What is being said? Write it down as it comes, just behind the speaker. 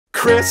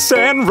Chris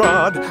and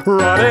Rod,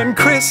 Rod and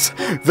Chris,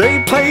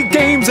 they play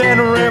games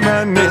and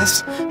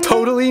reminisce.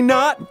 Totally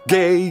not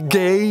gay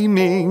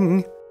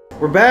gaming.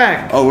 We're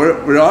back. Oh,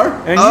 we are?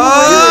 And you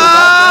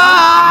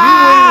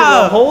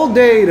waited a whole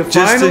day to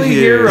finally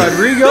hear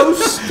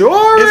Rodrigo's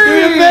story. It's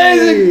gonna be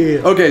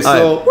amazing. Okay,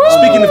 so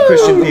speaking of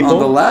Christian people, on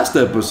the last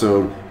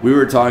episode, we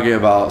were talking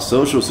about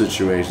social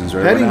situations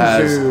where everyone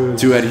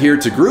has to adhere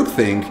to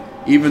groupthink,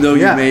 even though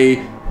you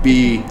may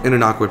be in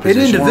an awkward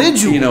position. An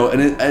individual. You know,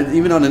 and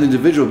even on an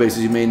individual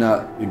basis, you may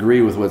not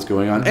agree with what's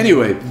going on.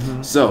 Anyway,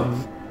 so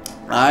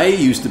I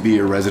used to be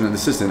a resident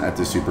assistant at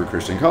the super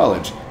Christian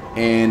college,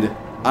 and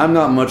I'm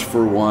not much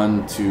for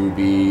one to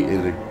be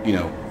in a, you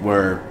know,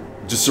 where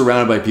just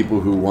surrounded by people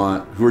who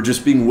are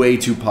just being way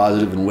too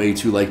positive and way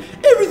too like,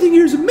 everything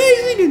here is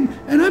amazing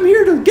and I'm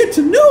here to get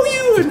to know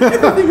you and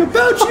everything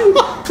about you.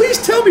 Please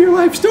tell me your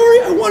life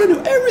story. I want to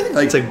know everything.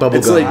 Like, it's like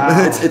bubblegum.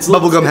 Like, it's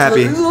bubblegum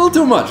happy. It's a little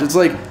too much. It's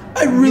like,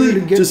 I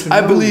really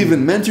I believe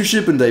in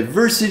mentorship and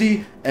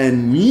diversity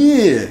and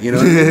you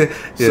know.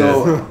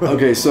 So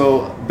okay,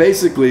 so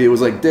basically it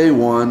was like day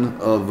one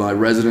of my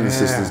resident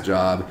assistant's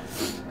job,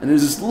 and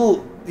there's this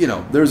little, you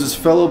know, there's this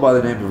fellow by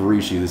the name of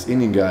Rishi, this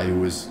Indian guy who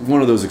was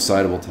one of those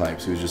excitable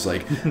types who was just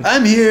like,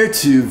 I'm here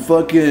to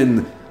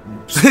fucking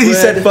spread, he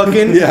said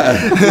fucking?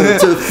 Yeah.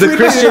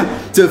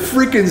 to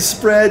freaking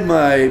spread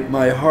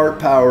my heart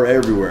power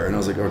everywhere. And I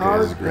was like, okay,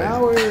 this is great.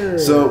 Power.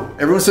 So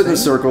everyone's sitting in a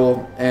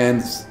circle,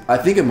 and I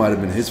think it might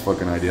have been his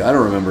fucking idea. I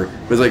don't remember.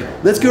 But it's like,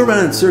 let's go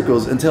around in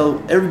circles and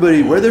tell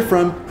everybody where they're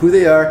from, who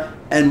they are,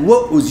 and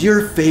what was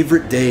your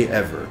favorite day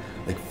ever.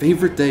 Like,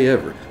 favorite day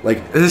ever.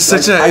 Like, it's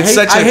like, such a,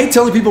 I hate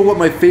telling people what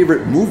my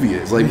favorite movie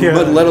is. Like,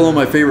 let alone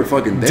my favorite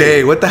fucking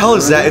day. What the hell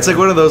is that? It's like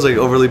one of those like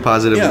overly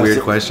positive,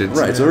 weird questions.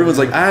 Right. So everyone's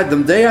like,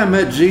 the day I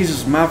met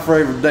Jesus, my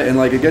favorite day, and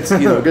like it gets, you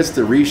know, it gets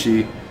to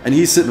Rishi, and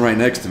he's sitting right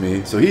next to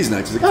me. So he's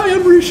next. He's like, hi,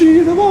 I'm Rishi,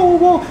 and blah blah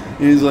blah.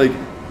 And he's like,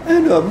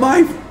 and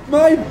my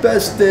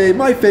best day,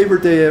 my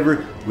favorite day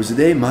ever was the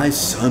day my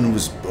son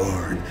was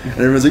born. And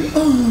everyone's like,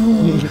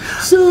 oh,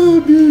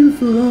 so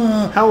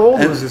beautiful. How old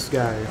was this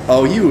guy?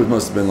 Oh, he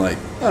must have been like,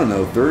 I don't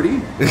know, 30,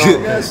 I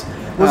guess.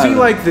 Was he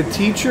like the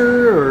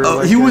teacher, or? Oh,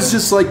 like he was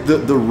just like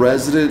the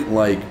resident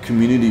like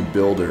community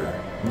builder.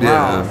 Wow.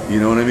 Yeah, you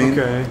know what I mean.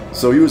 Okay.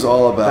 So he was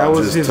all about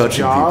just his touching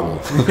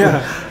job? people.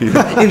 Yeah. You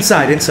know?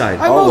 Inside.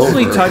 I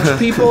mostly touch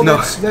people.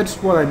 No. That's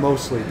what I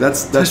mostly.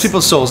 That's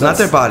people's souls, not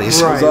their bodies.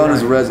 Right,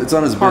 it's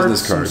on his Hearts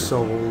business card. And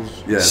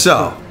souls. Yeah.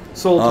 So.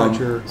 Soul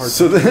toucher.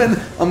 So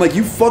then I'm like,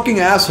 you fucking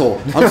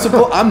asshole.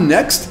 I'm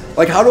next.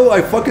 Like, how do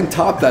I fucking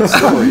top that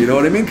story? You know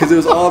what I mean? Because it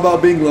was all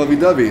about being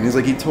lovey-dovey, and he's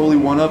like, he totally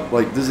won up.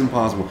 Like, this is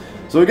impossible.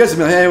 So he gets to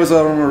me like, hey, what's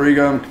up? I'm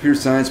Rodrigo. I'm computer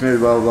science major.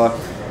 Blah blah blah.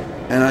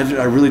 And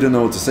I really didn't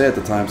know what to say at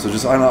the time. So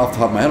just off the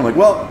top of my head, I'm like,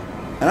 well,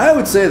 and I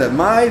would say that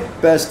my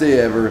best day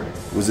ever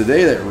was the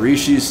day that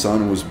Rishi's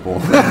son was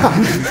born.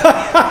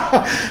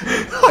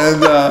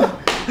 And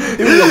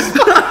it was,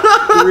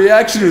 the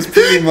reaction was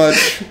pretty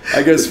much,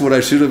 I guess, what I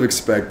should have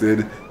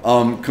expected.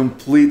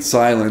 Complete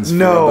silence for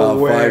about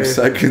 5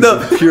 seconds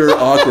of pure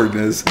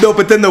awkwardness. No,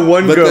 but then the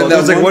one girl, there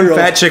was like one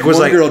fat chick was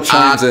like, one girl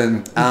chimes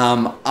in,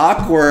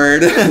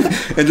 awkward,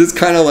 and just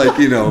kind of like,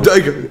 you know,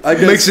 I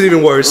guess, makes it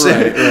even worse.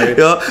 Right. You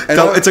know?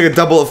 It's like a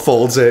double, it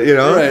folds it, you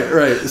know?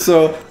 Right.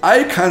 So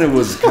I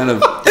was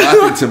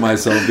laughing to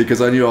myself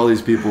because I knew all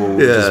these people were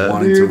just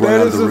wanting to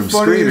run out of the room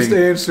screaming. That is the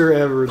funniest answer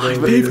ever. My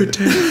favorite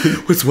day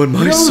was when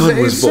my son was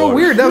born. It's so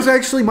weird. That was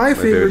actually my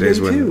favorite day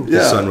too.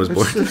 His son was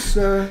born.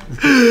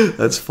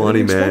 That's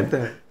funny,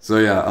 man. So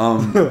yeah,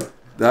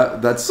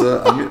 that's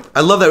I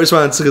love that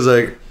response because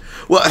like,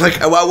 well, like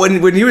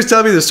when he was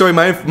telling me the story,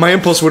 my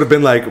impulse would have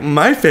been like,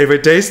 my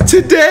favorite day's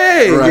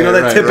today. Right, you know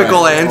that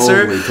typical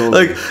answer,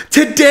 totally. Like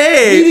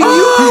today,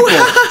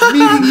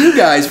 meeting you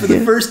guys for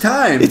the first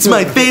time. It's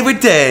my favorite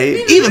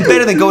day, even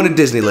better than going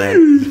to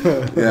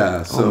Disneyland.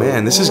 Yeah. So, oh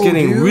man, this is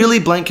getting really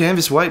blank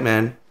canvas white,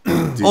 man.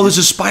 Dude, there's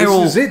a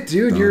spiral. This is it,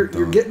 dude. You're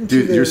getting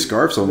to your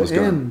scarf's almost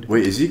gone.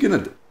 Wait, is he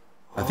gonna?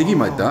 I think he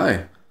might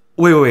die.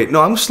 Wait.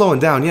 No, I'm slowing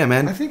down. Yeah,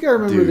 man. I think I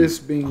remember this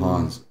being.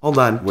 Hans. Hold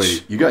on.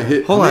 Wait, you got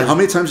hit. Hold on. How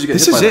many times did you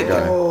get hit by that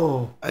guy?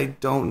 Oh. I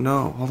don't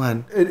know. Hold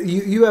on.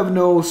 You have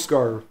no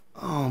scarf.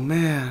 Oh,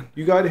 man.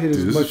 You got hit as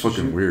much as this is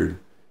fucking weird.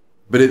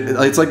 But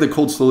it's like the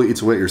cold slowly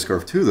eats away at your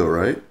scarf too, though,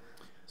 right?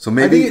 So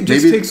maybe I think it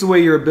just takes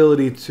away your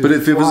ability to. But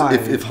if it fly.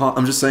 was, if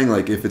I'm just saying,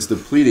 like, if it's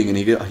depleting and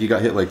he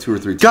got hit like 2 or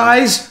 3 times.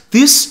 Guys,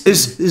 this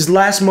is his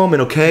last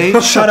moment. Okay,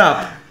 shut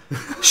up.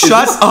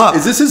 Shut up.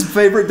 Is this his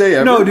favorite day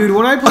ever? No, dude.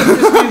 When I played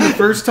this game the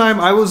first time,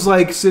 I was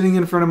like sitting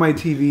in front of my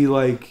TV,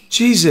 like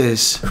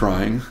Jesus,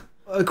 crying,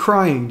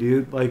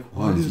 dude. Like,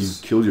 what you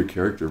killed your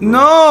character, bro.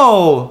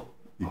 No,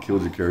 you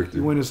killed your character.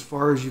 You went as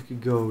far as you could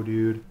go,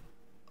 dude.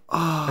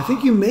 I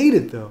think you made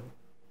it though.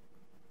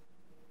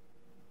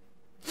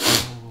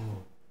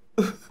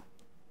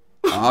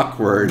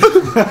 Awkward.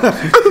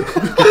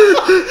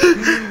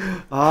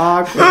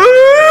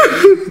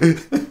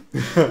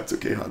 It's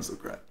okay, Hans. Don't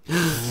cry.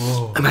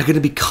 Am I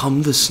gonna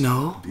become the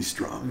snow? Be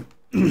strong.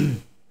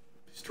 Be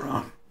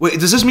strong. Wait,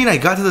 does this mean I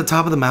got to the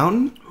top of the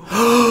mountain?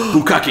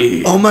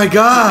 Bukaki. Oh my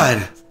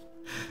god!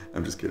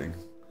 I'm just kidding.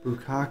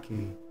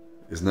 Bukkake.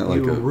 Isn't that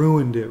like You a...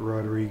 ruined it,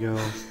 Rodrigo.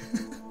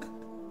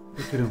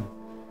 Look at him.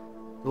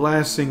 The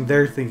last thing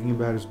they're thinking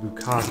about is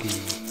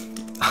Bukkake.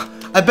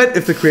 I bet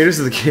if the creators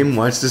of the game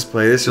watch this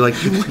play this, they're like,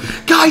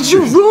 guys,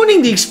 you're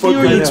ruining the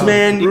experience,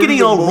 man. You're getting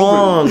it all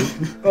wrong.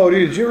 Oh,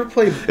 dude, did you ever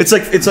play? It's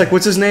like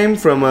what's his name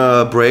from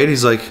Braid?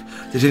 He's like,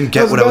 they didn't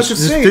get what I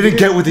was. They didn't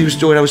get what he was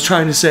doing. I was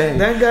trying to say.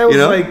 That guy was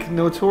you know? like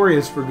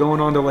notorious for going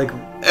on to like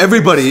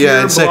everybody,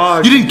 yeah, and say,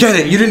 you didn't get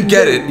it. You didn't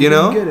get it. You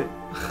know? Didn't get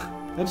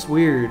it. That's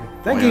weird.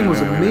 That game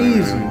was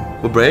amazing.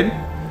 Well, Braid,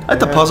 I thought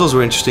the puzzles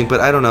were interesting, but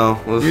I don't know.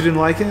 You didn't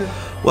like it?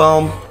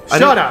 Well,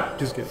 shut up.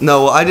 Just kidding.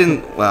 No, I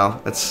didn't.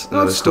 Well, that's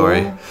another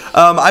story. Cool.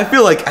 I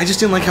feel like I just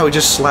didn't like how he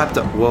just slapped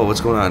up. Whoa,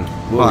 what's going on?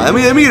 Well,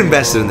 let me get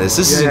invested in this.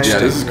 This is interesting.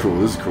 Yeah, this is cool.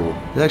 This is cool.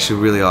 It's actually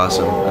really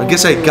awesome. I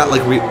guess I got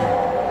like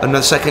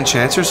another second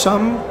chance or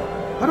something.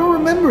 I don't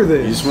remember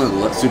this. You just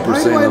went Super Why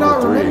Saiyan do I not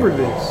level 3. remember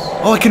this?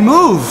 Oh, I can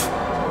move.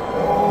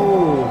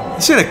 Oh,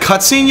 This ain't a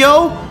cutscene,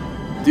 yo.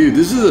 Dude,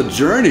 this is a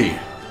journey.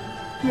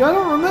 dude, I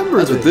don't remember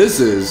That's what this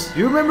is. Do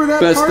you remember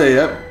that Best part? day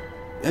ever.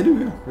 I do,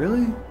 yeah.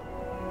 Really?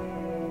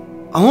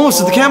 I'm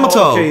almost at the camel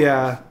toe. Okay,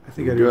 yeah. I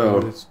think I do Go.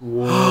 remember this.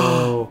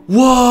 Whoa. Whoa.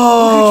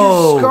 Look at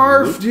your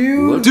scarf,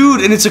 dude.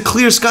 Dude, and it's a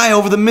clear sky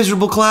over the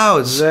miserable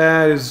clouds.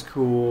 That is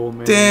cool,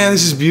 man. Damn,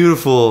 this is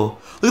beautiful.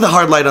 Look at the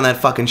hard light on that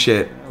fucking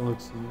shit. That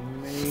looks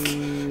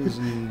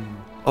amazing.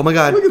 Oh my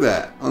god. Look at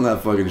that on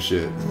that fucking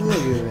shit. Look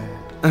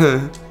at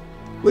that.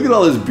 Look at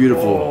all this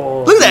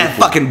beautiful. Look at that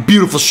fucking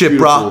beautiful shit,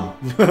 bro.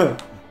 beautiful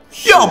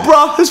Yo,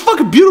 bro, it's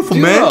fucking beautiful,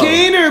 man. Yo.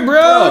 Gainer,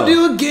 bro. Yo,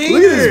 Do a gainer.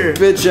 Look at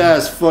this bitch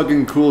ass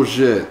fucking cool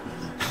shit.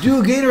 Do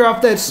a gainer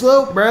off that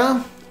slope, bro.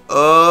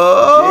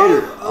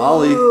 Gator,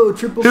 Ollie. Oh,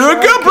 triple Here I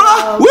go,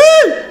 cow. bro.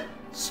 Woo!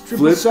 Triple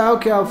Flip. sow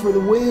cow for the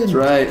win. That's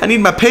right. I need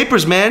my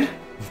papers, man.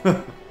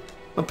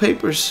 My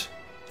papers.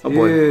 Oh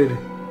boy. Dude.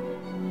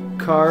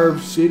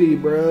 Carve City,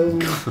 bro.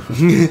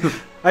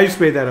 I just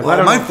made that up. I Oh,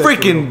 don't my know if that's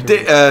freaking the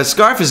real term.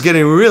 scarf is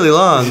getting really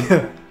long.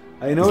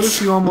 I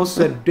noticed you almost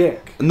said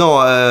dick. No,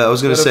 I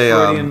was gonna Is that say a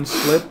Freudian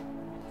slip?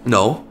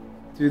 no.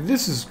 Dude,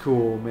 this is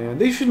cool, man.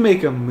 They should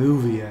make a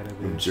movie out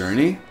of this.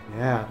 Journey?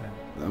 Yeah.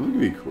 That would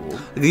be cool.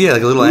 Yeah,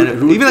 like a little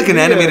even like an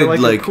yeah, animated like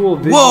a like. cool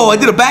visual. Whoa! I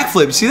did a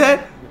backflip. See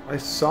that? I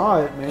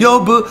saw it, man.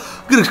 Yo, boo!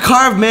 I'm gonna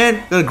carve, man.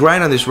 I'm gonna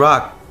grind on this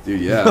rock. Dude,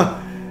 yeah.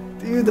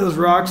 Dude, those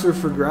rocks are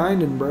for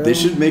grinding, bro. They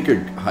should make a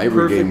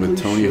hybrid game with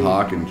Perfectly Tony shaped.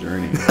 Hawk and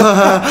Journey.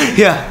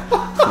 Yeah.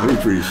 That'd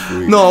be pretty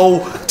sweet.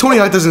 No, Tony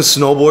Hawk doesn't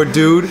snowboard,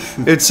 dude.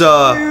 It's Dude,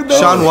 that's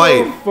Sean so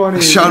White.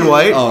 funny, Sean dude.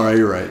 White. All right,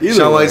 you're right. Either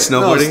Sean way. White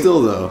snowboarding? No,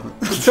 still though.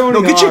 Tony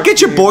No, get Hawk, your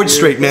dude, board dude.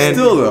 straight, man.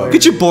 Still though.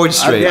 Get your board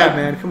straight. Yeah,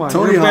 man, come on.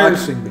 Tony You're Hawk.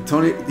 embarrassing me.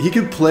 Tony. He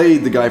could play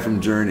the guy from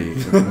Journey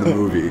in the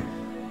movie.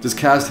 Just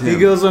cast him. He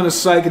goes on a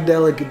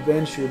psychedelic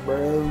adventure,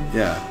 bro.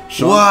 Yeah.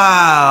 Sean,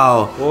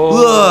 Wow.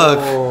 Look.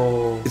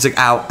 Whoa. It's like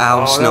ow,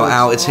 ow, Oh, snow, that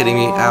ow. looks It's hitting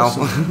me,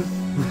 awesome.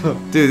 ow.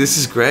 Dude, this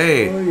is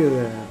great. Look at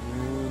that, man.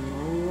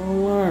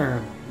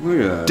 Alarm. Look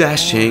at that.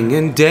 Dashing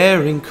and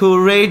daring,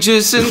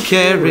 courageous and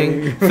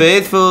caring,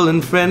 faithful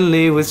and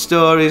friendly with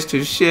stories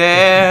to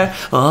share.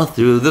 All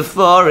through the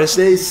forest,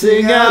 They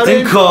sing out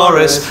in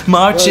chorus,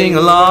 marching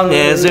along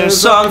as their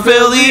song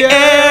filled the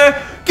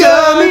air.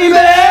 Gummy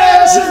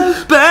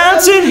bears,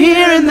 bouncing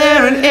here and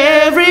there and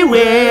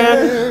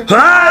everywhere.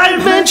 Our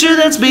adventure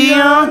that's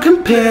beyond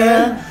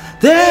compare.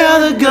 They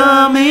are the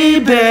gummy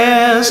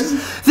bears.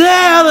 They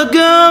are the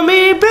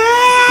gummy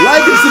bears.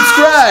 Like and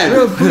subscribe.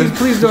 No,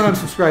 please don't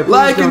unsubscribe. Please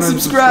Like don't and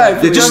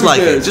subscribe. Yeah, just Gummy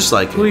like it, bears. just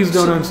like it. Please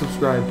don't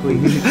unsubscribe,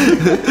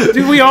 please.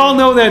 Dude, we all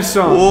know that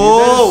song.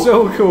 Whoa. That's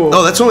so cool.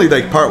 Oh, that's only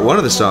like part one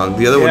of the song.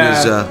 The other one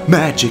is Yeah.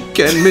 magic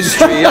and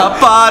mystery are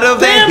part of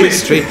their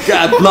history.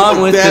 God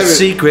Along with damn the it.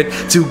 secret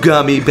to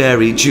gummy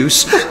berry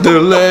juice.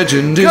 Their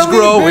legend is Gummy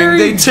growing. berry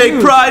They take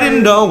juice. pride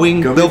in knowing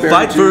Gummy they'll berry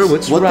fight juice? for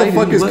what's What right. the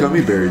fuck and is what- gummy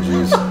berry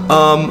juice?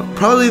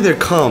 Probably their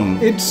cum.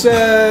 It's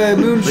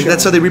moonshine. Like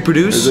that's how they Is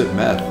reproduce. it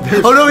meth?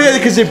 Oh no, yeah,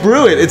 because they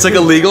brew it. It's like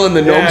illegal, and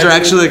the gnomes are dude.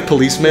 actually like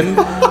policemen.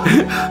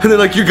 And they're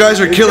like, "You guys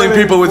are killing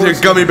gotta people with your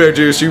enforce gummy bear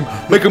juice. You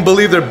make them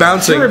believe they're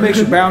bouncing." Sure, it makes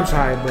you bounce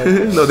high, but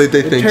No, they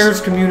it think. tears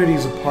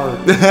communities apart.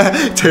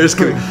 Terrorist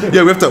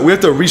yeah, we have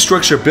to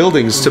restructure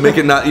buildings to make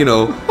it not, like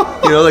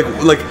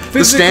the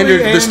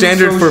Physically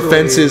standard and for socially.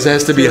 fences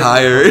has to be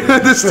higher.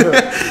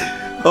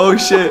 Oh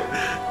shit.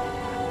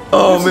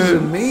 Oh This is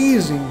man.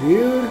 amazing,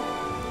 dude.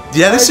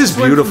 Yeah, this I is just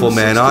went from beautiful, the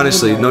man. 60s to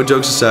Honestly, the no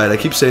jokes aside. I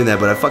keep saying that,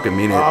 but I fucking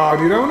mean it. Oh,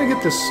 dude, I want to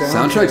get this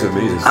Soundtrack's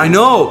amazing. I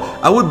know.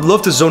 I would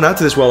love to zone out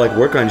to this while like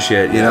work on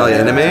shit, like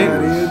anime.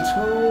 Dude,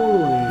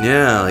 totally.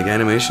 Yeah, like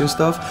animation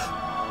stuff.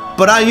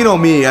 But you know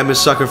me, I'm a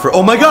sucker for.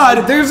 Oh my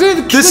god, There's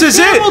it. This the is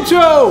it. camel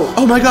toe.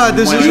 Oh my god,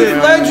 this is Heath it.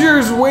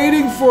 Ledger's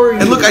waiting for you.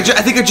 And look, I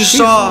think I just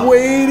He's saw.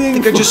 waiting. I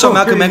think I just saw for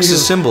Malcolm you.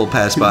 X's symbol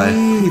pass by.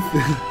 Heath,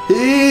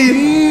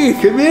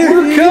 Heath, come here.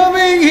 we're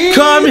coming, Heath.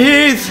 Come,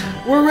 Heath.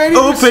 We're ready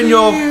to Open see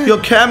your you.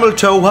 camel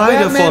toe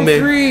wider Batman for me.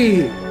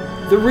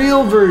 3, the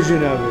real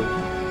version of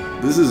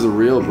it. This is a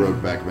real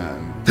Brokeback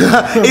Mountain.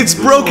 It's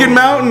Broken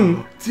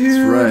Mountain.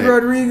 Dude, right.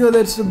 Rodrigo,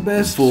 that's the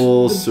best.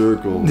 Full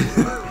circle.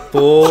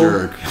 Bull.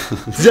 Jerk.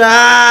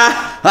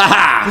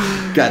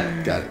 Ah! Got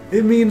it.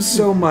 It means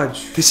so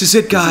much. This is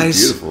it, guys.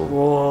 Beautiful.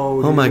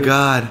 Whoa. Oh my dude.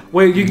 God.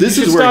 Wait, you This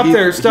should is where stop he-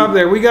 there. Stop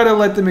there. We gotta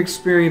let them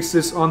experience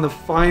this on the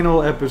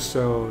final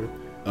episode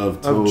Of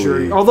of Journey.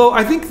 totally. Although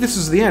I think this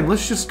is the end.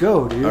 Let's just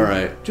go, dude. All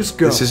right. Just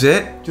go. This is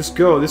it. Just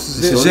go. This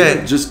is This it. is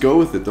it. Just go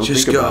with it. Don't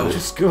Just think go. about it.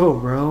 Just go,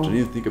 bro. Don't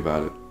even think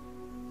about it.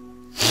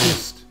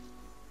 Just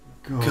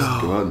go.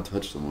 Go out and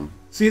touch someone.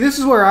 See, this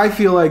is where I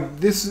feel like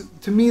this.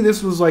 To me,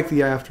 this was like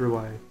the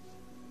afterlife.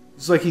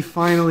 It's like he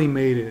finally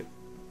made it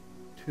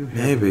to heaven.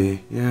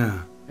 Maybe.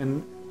 Yeah.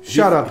 And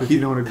shut up if you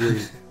don't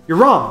agree. You're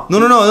wrong. No.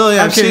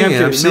 Yeah, I'm kidding, seeing it.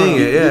 I'm kidding. seeing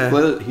No, it.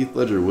 Yeah. Heath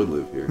Ledger would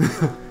live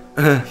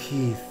here.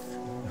 Heath,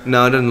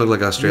 No, it doesn't look like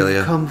you've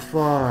Australia. come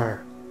far.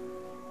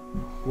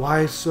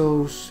 Why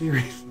so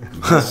serious?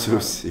 That's so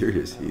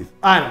serious, Heath.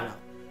 I don't know.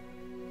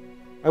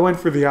 I went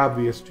for the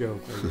obvious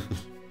joke.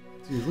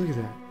 Dude, look at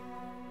that.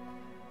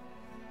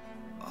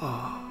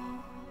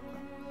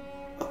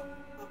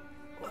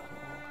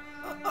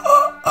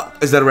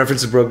 Is that a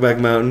reference to Brokeback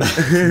Mountain?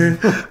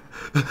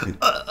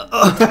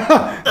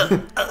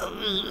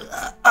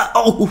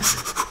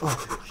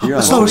 Here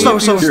on, Slower, slower,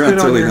 slower. Here on Spit on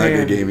Totally your Not Good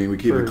hand Gaming, we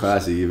keep it first.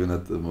 classy even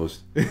at the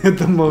most,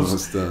 The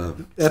most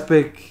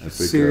epic,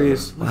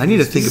 serious. I need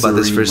to think about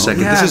this for a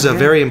second. Yeah, This is a yeah.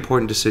 very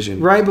important decision.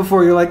 Right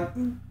before you're like,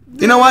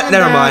 You know what?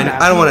 Never mind.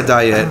 I don't want to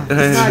die yet.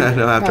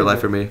 No afterlife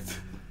for me.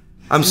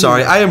 I'm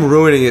sorry. I am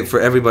ruining it for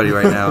everybody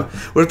right now.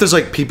 What if there's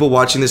like people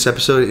watching this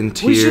episode in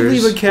tears? we should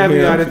leave a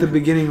caveat at the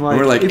beginning, like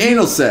and we're like, if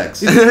anal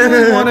sex. if you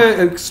really want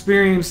to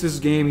experience this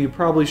game, you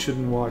probably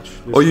shouldn't watch.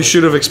 This Oh, you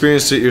should have episode.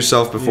 experienced it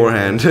yourself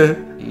beforehand.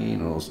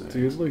 Anal sex.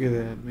 Dude, look at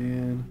that,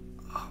 man.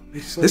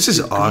 It's like This is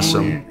you're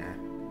awesome.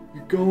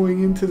 You're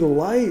going into the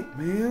light,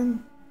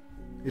 man.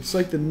 It's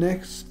like the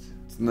next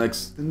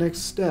Next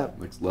step.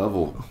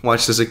 level.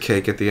 Watch, there's a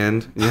cake at the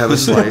end. You have a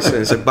slice and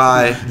it's like,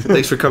 bye.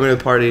 Thanks for coming to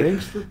the party.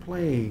 Thanks for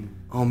playing.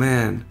 Oh,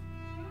 man.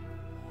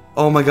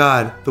 Oh, my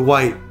God. The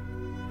white.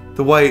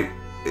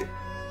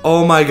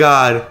 Oh, my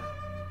God.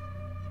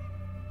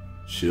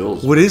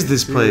 Chills. What is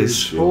this Dude,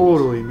 place?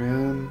 totally,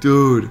 man.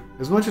 Dude.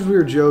 As much as we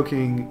were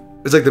joking,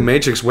 It's like the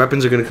Matrix.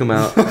 Weapons are going to come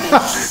out.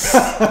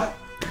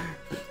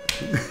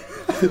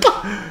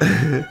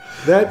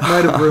 that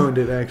might have ruined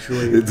it,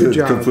 actually. It Good did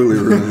job. completely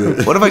ruin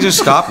it. What if I just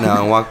stop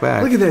now and walk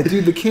back? Look at that,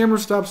 dude. The camera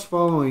stops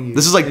following you.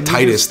 This is like And you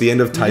Titus, just- the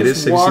end of you Titus.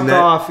 just Have you walk seen that?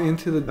 off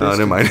into the distance,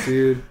 never mind.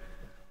 dude.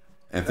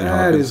 Anthony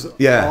That Hopkins. is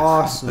Yeah.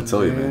 awesome, I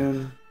tell you,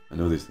 man. I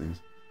know these things.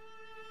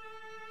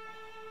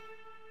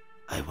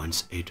 I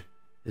once ate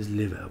his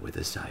liver with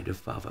a side of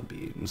fava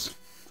beans.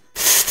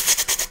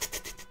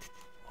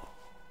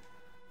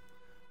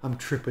 I'm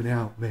tripping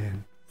out,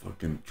 man.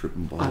 Fucking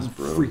tripping balls, I'm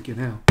bro. freaking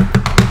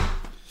out.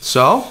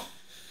 So,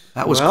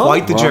 that was Well,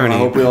 quite the Well, journey. I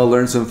hope we all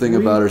learned something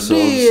about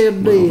ourselves. did, I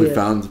hope we did.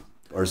 found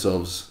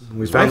ourselves.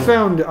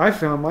 I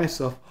found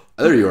myself.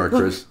 There you are,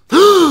 Chris.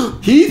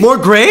 Heath? More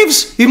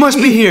graves? He must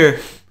be here.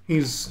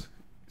 He's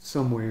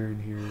somewhere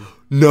in here.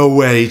 No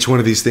way. Each one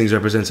of these things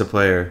represents a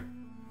player.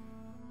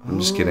 I'm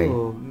just kidding.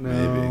 Oh, no.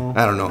 Maybe.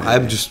 I don't know.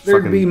 I'm just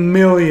There'd fucking. be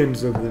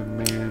millions of them,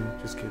 man.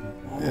 Just kidding.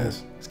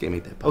 Yes. This game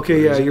ain't that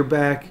Okay, yeah, you're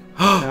back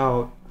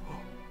out.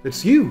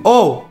 It's you.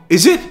 Oh,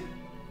 is it?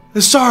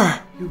 The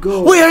star. You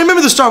go. Wait, I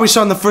remember the star we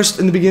saw in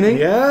the beginning.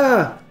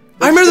 Yeah.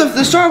 I remember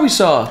the star we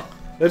saw.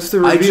 That's the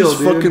I reveal, just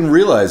dude. fucking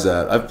realized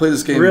that. I've played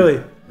this game.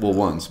 Really? Well,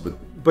 once, but.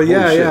 But holy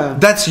yeah, shit. yeah.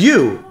 That's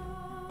you.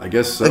 I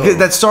guess so. Like,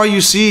 that star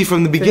you see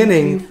from the Thank you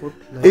beginning for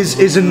playing.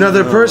 is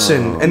another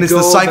person, and it's the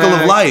Go cycle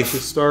back of life. To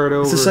start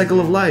over. It's the cycle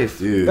of again. life.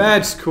 Dude.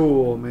 That's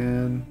cool,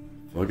 man.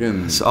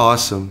 Fucking. It's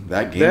awesome.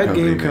 That game That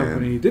company, game man.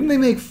 company. Didn't they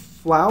make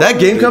Flower? That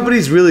game company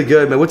is really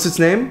good, man. What's its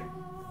name?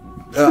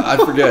 I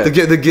forget.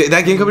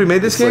 That game company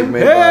made this It's like game.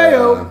 made Hey, by,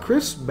 yo,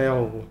 Chris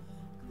Bell.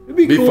 It'd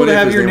be It'd be cool funny to if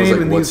have his your name was name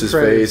like, in what's these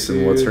his credits, face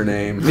and what's dude. her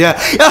name? Yeah,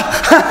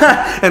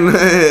 and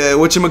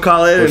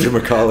whatchamacallit.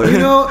 Whatchamacallit. You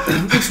know,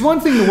 it's one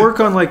thing to work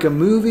on like a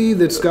movie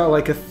that's got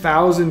like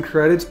 1,000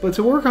 credits, but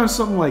to work on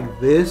something like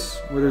this,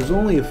 where there's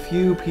only a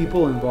few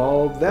people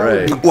involved, that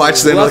would be Right.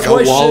 Watch then Well, like that's a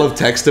why wall shit- of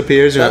text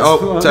appears. You're like, That's-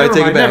 oh, well, sorry, never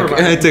take it mind, back.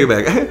 never mind. Take it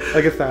back.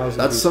 like 1,000.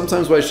 That's people.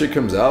 sometimes why shit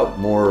comes out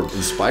more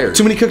inspired.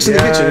 Too many cooks in the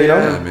Yeah, kitchen, you know.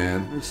 Yeah,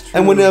 man. It's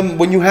true. And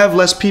when you have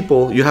less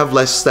people, you have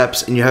less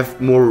steps, and you have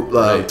more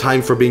Right.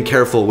 time for being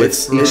careful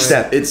with each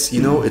step. It's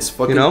it's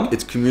fucking You know?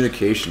 it's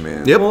communication,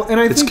 man. Yep. Well, and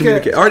I it's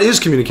think art is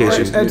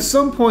communication. At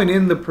some point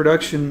in the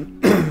production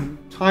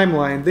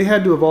timeline, they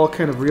had to have all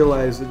kind of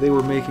realized that they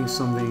were making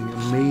something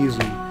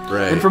amazing.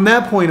 Right. And from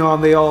that point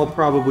on, they all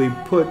probably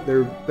put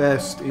their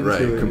best into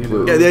Right, it. you know?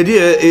 completely. Yeah, the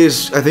idea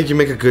is, I think you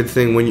make a good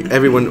thing when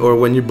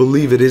when you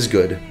believe it is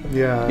good.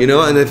 Yeah. You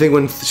know, and I think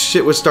when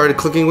shit was started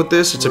clicking with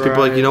this, it's like people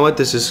are like, Right. you know what,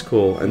 this is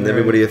cool, and Right.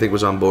 everybody I think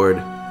was on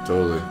board.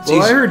 Totally.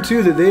 Well, I heard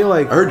too that they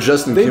like. I heard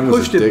Justin they Kim was a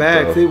pushed it dick,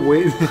 back. though. They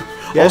waited.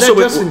 Yeah, also,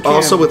 that Justin with, Kim.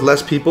 also with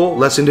less people,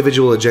 less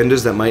individual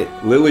agendas that might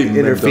Lily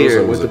interfere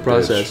Mendoza was with the a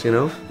process. bitch. You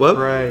know what?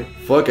 Right.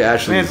 Fuck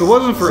Ashley. Man, if it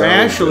wasn't for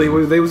Ashley,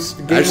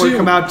 the game would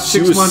come out she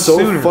 6 was months so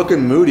sooner. fucking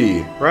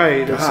moody.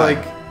 Right. It's God.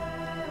 like,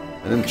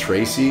 And then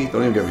Tracy,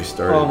 don't even get me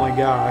started. oh my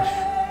gosh.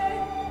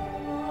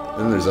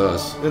 Then there's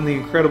us. Then the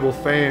incredible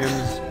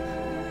fans.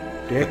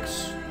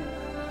 Dicks.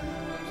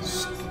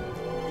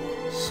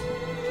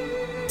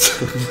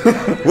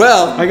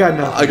 Well, I got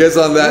nothing. I guess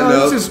on that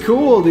note, this is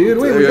cool, dude.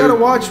 Wait, we gotta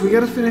watch. We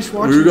gotta finish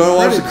watching. we're gonna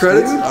watch the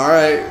credits. Dude. All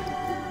right.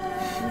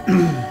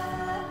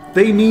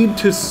 They need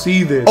to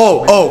see this.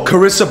 Oh,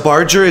 Carissa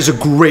Barger is a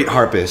great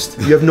harpist.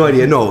 You have no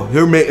idea. No,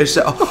 her man.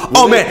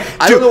 Oh man,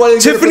 I don't know why they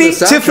did it for the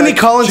soundtrack. Tiffany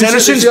Collins She's-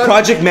 Anderson's she's got-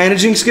 project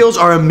managing skills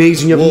are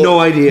amazing. You have no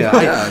idea.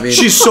 yeah, I mean-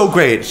 she's so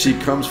great. She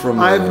comes from.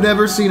 I've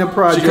never seen a She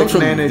project comes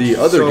from managed the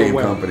other so game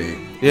well. company.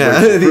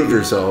 Yeah. where she proved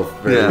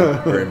herself very,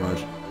 Yeah. very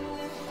much.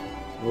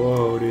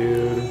 Whoa,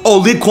 dude. Oh,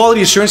 lead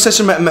quality assurance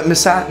tester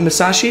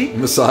Masashi.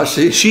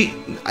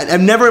 Masashi.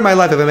 I've never in my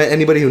life have I met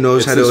anybody who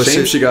knows how It's to a shame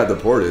assist. she got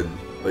deported,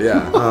 but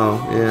yeah.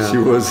 Oh yeah. She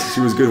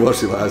was good while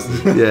she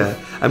lasted. Yeah,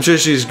 I'm sure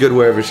she's good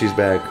wherever she's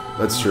back.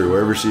 That's true.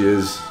 Wherever she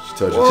is, she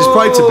touches. She's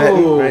probably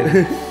Tibetan,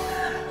 right?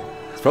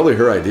 It's probably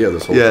her idea.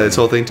 This whole Yeah, thing. this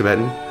whole thing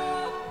Tibetan.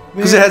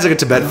 Because it has like a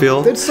Tibet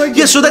feel. It's like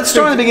Yeah, so that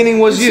star in the beginning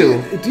was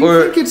you. Do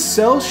you think it's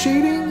cell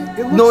shading?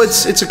 It looks, No,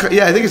 it's a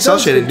yeah. I think it's cell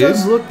shaded, It dude.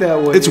 does look that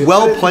way. It's dude,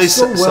 well but placed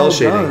so cell well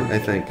shading. done. I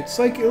think. It's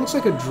like it looks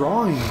like a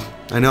drawing,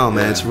 I know,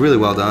 man. It's really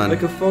well done.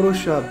 like a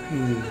Photoshop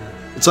painting.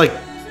 It's like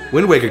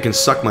Wind Waker can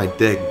suck my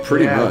dick.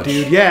 pretty Yeah, much.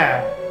 dude.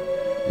 Yeah.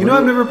 You know,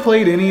 I've never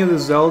played any of the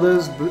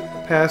Zeldas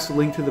past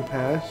Link to the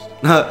Past.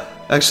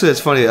 Actually, that's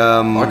funny.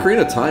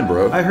 Ocarina of Time,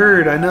 bro. I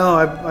heard. I know.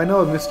 I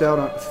know. I missed out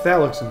on. That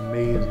looks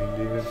amazing,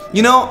 dude.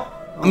 You know,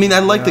 I mean, I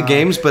like the God.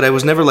 games, but I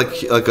was never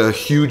like a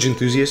huge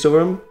enthusiast over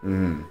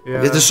them.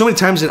 Yeah. There's so many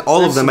times in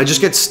all of them, I just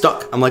get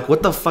stuck. I'm like,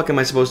 what the fuck am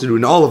I supposed to do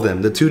in all of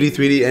them? The 2D,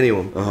 3D, any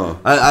of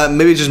them.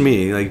 Maybe it's just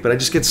me, like, but I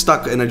just get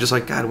stuck, and I'm just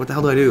like, God, what the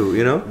hell do I do?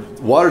 You know?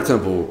 Water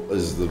Temple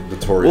is the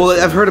notorious. Well,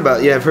 I've heard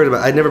about. Yeah, I've heard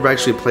about. I never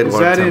actually played Is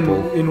Water that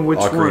Temple. in which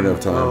Ocarina one? of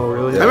Time. Oh,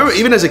 really? Yeah. I remember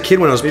even as a kid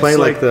when I was It's playing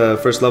like like- the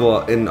first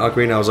level in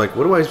Ocarina, I was like,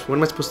 what am I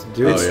supposed to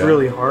do? It's yeah.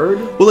 really hard.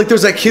 Well, like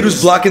there's that kid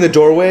who's blocking the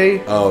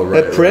doorway. Oh,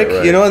 right, That prick,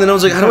 right. you know. And then I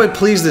was like, how do I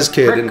please this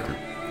kid? And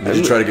Did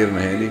you try to give him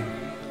a handy?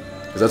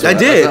 'Cause that's I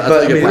did, that's but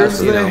how you I mean, get Where's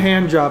past the it. know.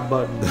 hand job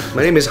button?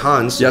 my name is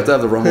Hans. You have to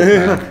have the rumble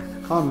pack.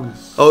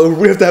 Hans. Oh,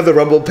 we have to have the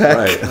rumble pack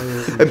Right.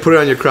 and put it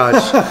on your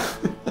crotch.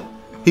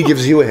 He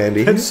gives you a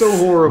handy. That's so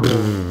horrible.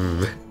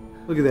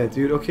 Look at that,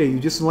 dude. Okay, you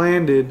just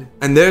landed.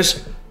 And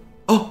there's,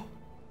 oh,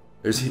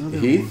 There's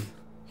Heath.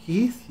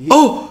 Heath?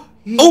 oh,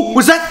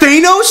 was that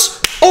Thanos?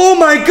 Oh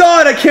my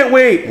God, I can't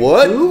wait.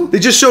 What? They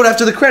just showed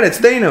after the credits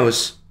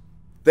Thanos,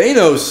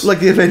 Thanos. like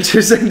the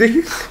Avengers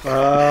ending.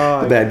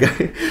 Uh, The bad guy.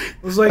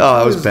 it was like, Oh, that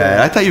who was is bad.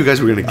 I thought you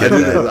guys were gonna get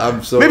that.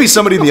 I'm so. Maybe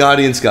somebody in the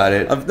audience got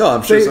it.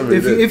 I'm sure They- somebody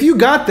if, did. if you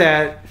got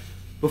that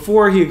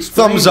before he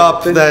explained Thumbs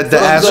up. it, The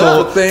then asshole.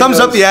 up, Thanos. Thumbs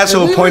up. The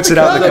asshole Leave points it it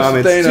out in the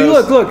comments, comments.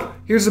 Thanos. See, look.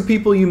 Here's the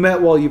people you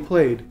met while you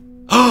played.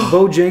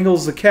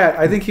 Bojangles the cat.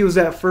 I think he was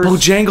that first.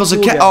 Bojangles a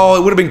cool cat. guy. Oh,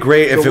 it would have been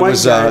great if The it white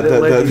was guy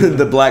that led you.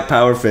 the Black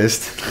Power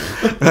Fist.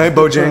 Right,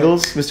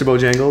 Bojangles, Mr.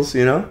 Bojangles.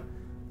 You know.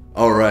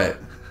 All right.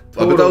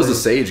 I bet that was Totally. the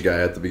sage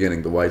guy at the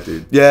beginning, the white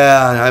dude.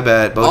 Yeah, I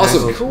bet. Bojangles.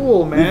 Awesome.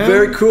 Cool, man.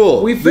 Very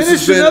cool. We This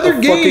has finished been another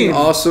a game. fucking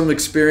awesome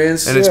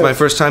experience. And it's my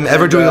first time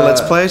ever doing a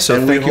Let's Play, so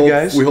and thank we you hope-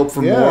 guys. We hope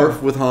for Yeah. more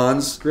with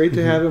Hans. Great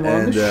to have him on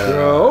And, the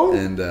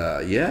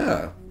show.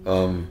 yeah.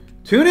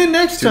 Tune in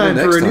next Tune in time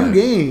next for a new time.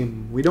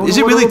 game. We don't. Is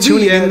know it what really it'll be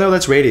tuning yet. in though?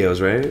 That's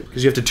radios, right?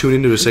 Because you have to tune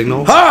into a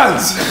signal.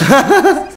 Hans!